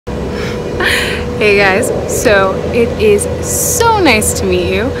Hey guys, so it is so nice to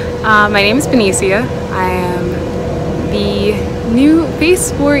meet you. My name is Benicia. I am the new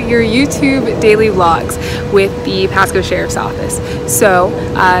face for your YouTube daily vlogs with the Pasco Sheriff's Office. So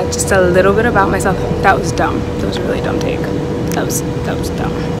just a little bit about myself. That was dumb. That was a really dumb take. That was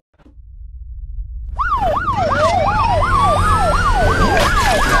dumb.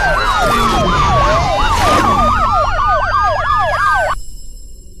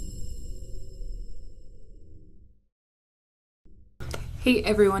 Hey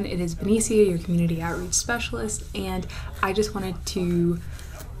everyone, it is Benicia, your community outreach specialist, and I just wanted to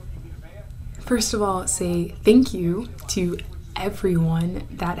first of all say thank you to everyone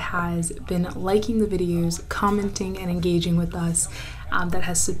that has been liking the videos, commenting and engaging with us, that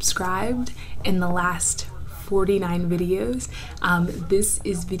has subscribed in the last 49 videos. This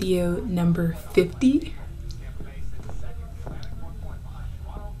is video number 50.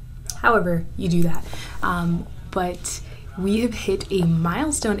 However you do that, but we have hit a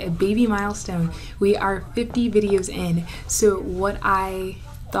milestone, a baby milestone. We are 50 videos in. So what I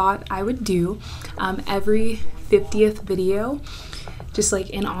thought I would do, every 50th video, just like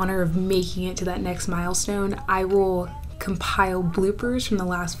in honor of making it to that next milestone, I will compile bloopers from the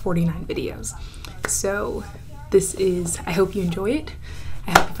last 49 videos. So this is, I hope you enjoy it.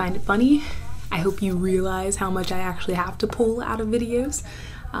 I hope you find it funny. I hope you realize how much I actually have to pull out of videos,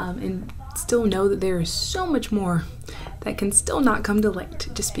 and still know that there is so much more that can still not come to light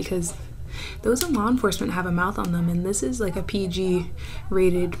just because those in law enforcement have a mouth on them, and this is like a PG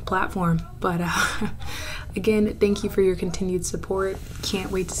rated platform. But again, thank you for your continued support.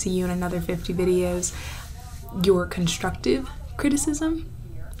 Can't wait to see you in another 50 videos. Your constructive criticism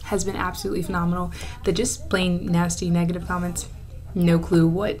has been absolutely phenomenal. The just plain nasty negative comments, no clue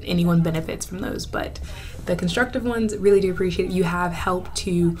what anyone benefits from those, but the constructive ones, really do appreciate it. You have helped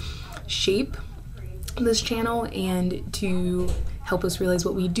to shape this channel and to help us realize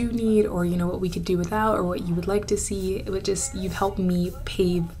what we do need, or you know, what we could do without, or what you would like to see. It would just, you've helped me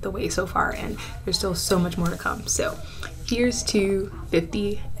pave the way so far, and there's still so much more to come. So here's to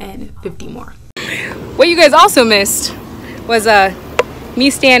 50 and 50 more. What you guys also missed was me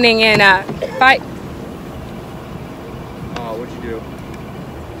standing in fight. Oh, what'd you do?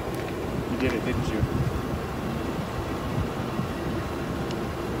 You did it, didn't you?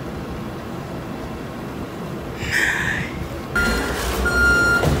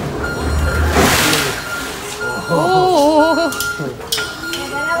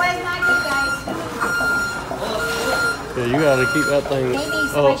 Yeah, you gotta keep that thing. Maybe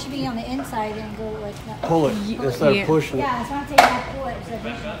somebody should be on the inside and go like that. Pull it instead of pushing it. Yeah, that's what I'm taking that pull it.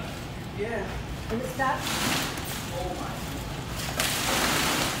 Yeah. Is it stuck?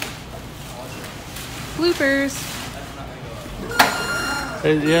 Bloopers.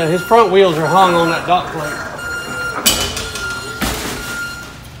 Yeah, his front wheels are hung on that dock plate.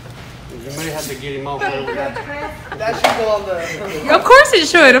 You may have to get him off over there. That should go on the... Of course it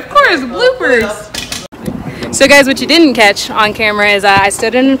should, of course, bloopers. So guys, what you didn't catch on camera is I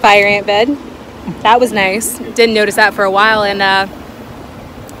stood in a fire ant bed. That was nice. Didn't notice that for a while, and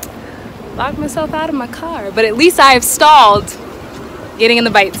locked myself out of my car. But at least I've stalled getting in the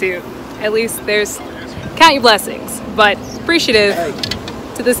bite suit. At least there's, count your blessings. But appreciative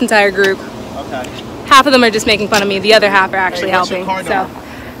to this entire group. Okay. Half of them are just making fun of me, the other half are actually helping. So,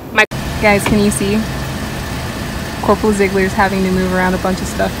 guys, can you see? Corporal Ziegler's having to move around a bunch of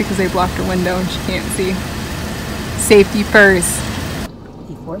stuff because they blocked her window and she can't see. Safety first.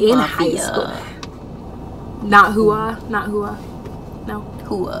 In high school. Not hooah, not hooah. No.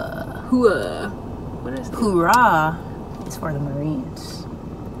 Hooah. Hooah. What is that? Hoorah is for the Marines.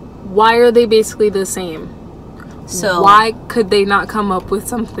 Why are they basically the same? So why could they not come up with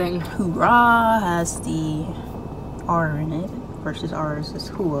something? hoorah has the R in it versus ours is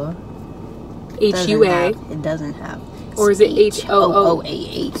hooah. H-U-A. It doesn't have. Or is it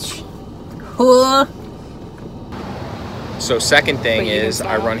H-O-O-A-H? Hooah. So second thing Wait, is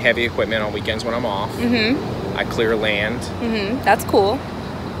I run heavy equipment on weekends when I'm off. Mm-hmm. I clear land. Mm-hmm. That's cool.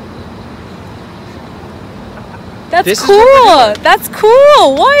 That's This is cool. That's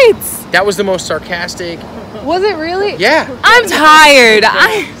cool. What? That was the most sarcastic. Was it really? Yeah. I'm tired.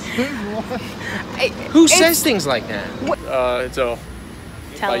 Who says things like that? It's a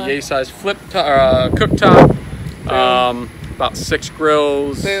Tell about them. yay size flip top, cooktop. About 6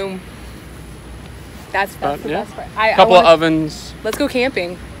 grills. Boom. That's the Yeah. best part. A couple of ovens. Let's go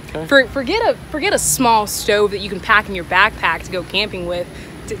camping. Okay. Forget a small stove that you can pack in your backpack to go camping with.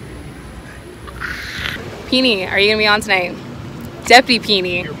 Peony, are you gonna be on tonight? Deputy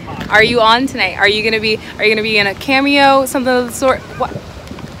Peony, are you on tonight? Are you gonna be in a cameo, something of the sort? What?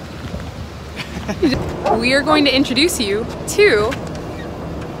 We are going to introduce you to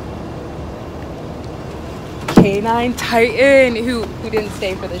K9 Titan, who didn't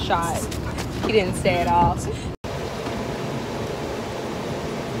stay for the shot. He didn't stay at all.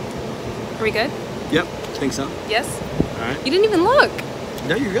 Are we good? Yep, think so. Yes? Alright. You didn't even look.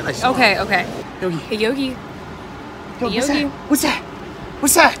 No, you're good. I saw Okay, okay. Yogi. Hey, Yogi. Yo, Hey, what's Yogi. that? What's that?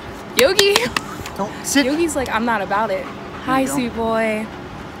 What's that? Yogi. Don't sit. Yogi's like, I'm not about it. Hi, you go. sweet boy.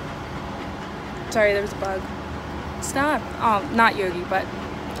 Sorry, there was a bug. Stop. Oh, not Yogi, but,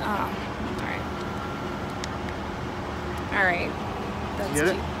 alright. Alright. That's Get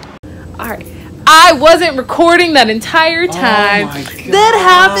it? cute. Alright. I wasn't recording that entire time. Oh my gosh. That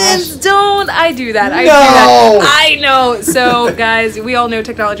happens. Don't I do that. I do No. that. I know. So, guys, we all know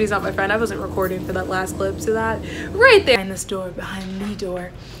technology is not my friend. I wasn't recording for that last clip. So that right there. Behind this door, behind the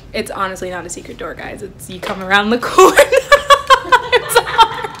door. It's honestly not a secret door, guys. It's you come around the corner. I'm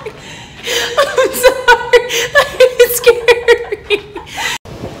sorry. I'm sorry. It's scary.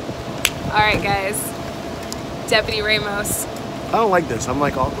 Alright, guys. Deputy Ramos. I don't like this. I'm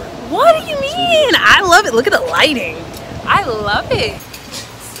like awkward. What do you mean? I love it. Look at the lighting. I love it.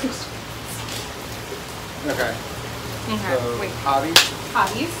 Okay. Okay, wait. Hobbies?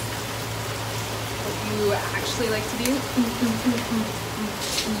 Hobbies? What you actually like to do?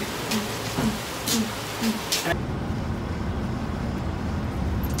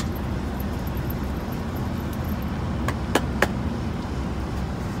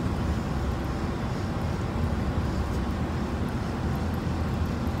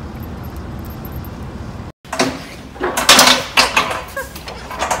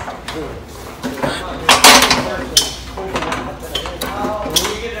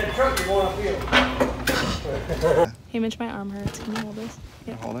 Hey Mitch, my arm hurts. Can you hold this?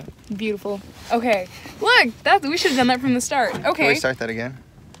 Yep. Hold it. Beautiful. Okay. Look, we should have done that from the start. Can Okay. we start that again?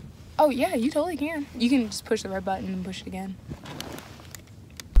 Oh yeah, you totally can. You can just push the red button and push it again.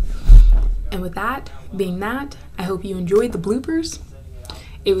 And with that, being that, I hope you enjoyed the bloopers.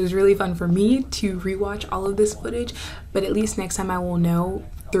 It was really fun for me to rewatch all of this footage, but at least next time I will know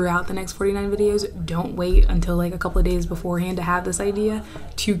throughout the next 49 videos, don't wait until like a couple of days beforehand to have this idea,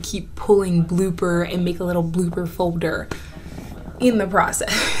 to keep pulling blooper and make a little blooper folder in the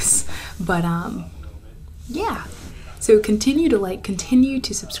process. But yeah, so continue to like, continue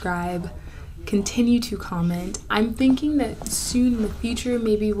to subscribe, continue to comment. I'm thinking that soon in the future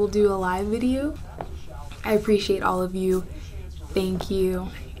maybe we'll do a live video. I appreciate all of you. Thank you,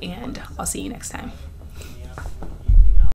 and I'll see you next time.